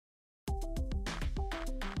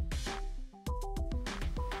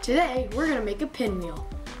Today, we're going to make a pinwheel.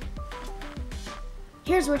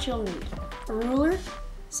 Here's what you'll need: a ruler,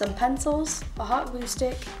 some pencils, a hot glue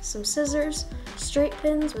stick, some scissors, straight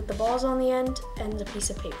pins with the balls on the end, and a piece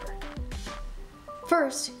of paper.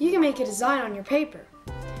 First, you can make a design on your paper.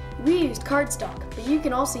 We used cardstock, but you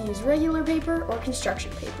can also use regular paper or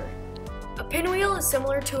construction paper. A pinwheel is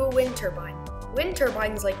similar to a wind turbine. Wind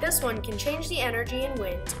turbines like this one can change the energy in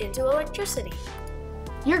wind into electricity.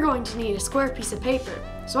 You're going to need a square piece of paper,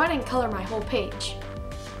 so I didn't color my whole page.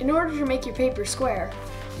 In order to make your paper square,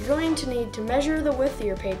 you're going to need to measure the width of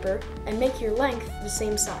your paper and make your length the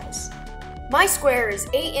same size. My square is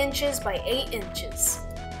 8 inches by 8 inches.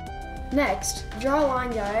 Next, draw a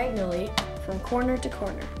line diagonally from corner to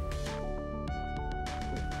corner.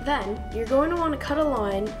 Then, you're going to want to cut a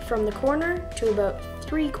line from the corner to about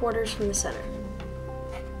 3/4 from the center.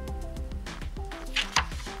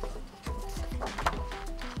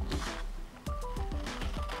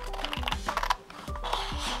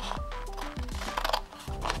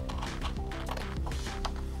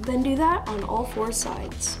 Then do that on all 4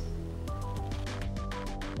 sides.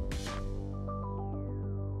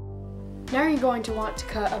 Now you're going to want to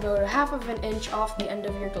cut about 1/2 inch off the end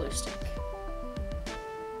of your glue stick.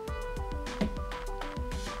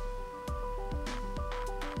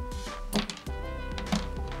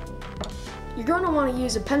 You're going to want to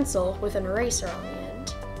use a pencil with an eraser on the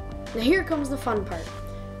end. Now here comes the fun part.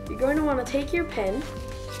 You're going to want to take your pen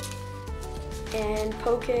and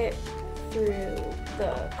poke it through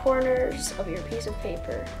the corners of your piece of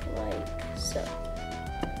paper, like so.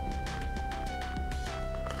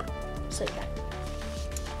 Just like that.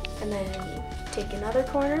 And then take another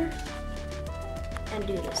corner and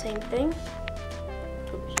do the same thing.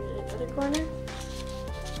 Poke it through the other corner.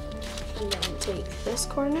 And then take this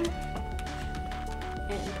corner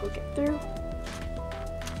and poke it through.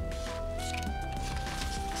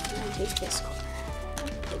 And then take this corner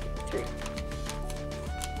and poke it through.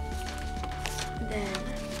 Then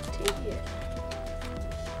take it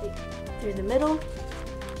through the middle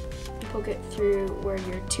and poke it through where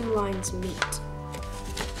your 2 lines meet.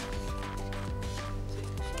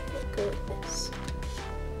 Go like this.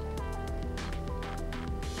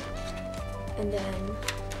 And then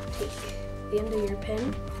take the end of your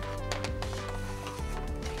pen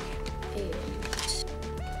and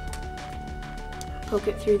poke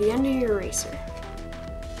it through the end of your eraser.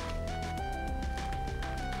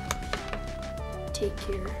 Take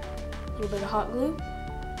your little bit of hot glue,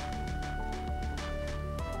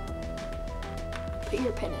 put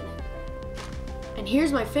your pin in it. And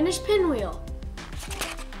here's my finished pinwheel.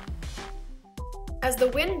 As the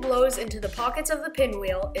wind blows into the pockets of the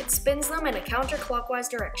pinwheel, it spins them in a counterclockwise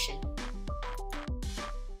direction.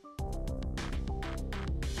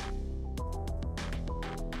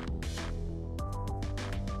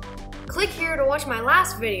 Click here to watch my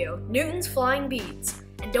last video, Newton's Flying Beads.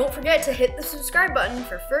 And don't forget to hit the subscribe button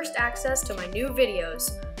for first access to my new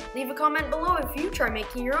videos. Leave a comment below if you try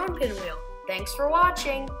making your own pinwheel. Thanks for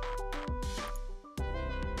watching!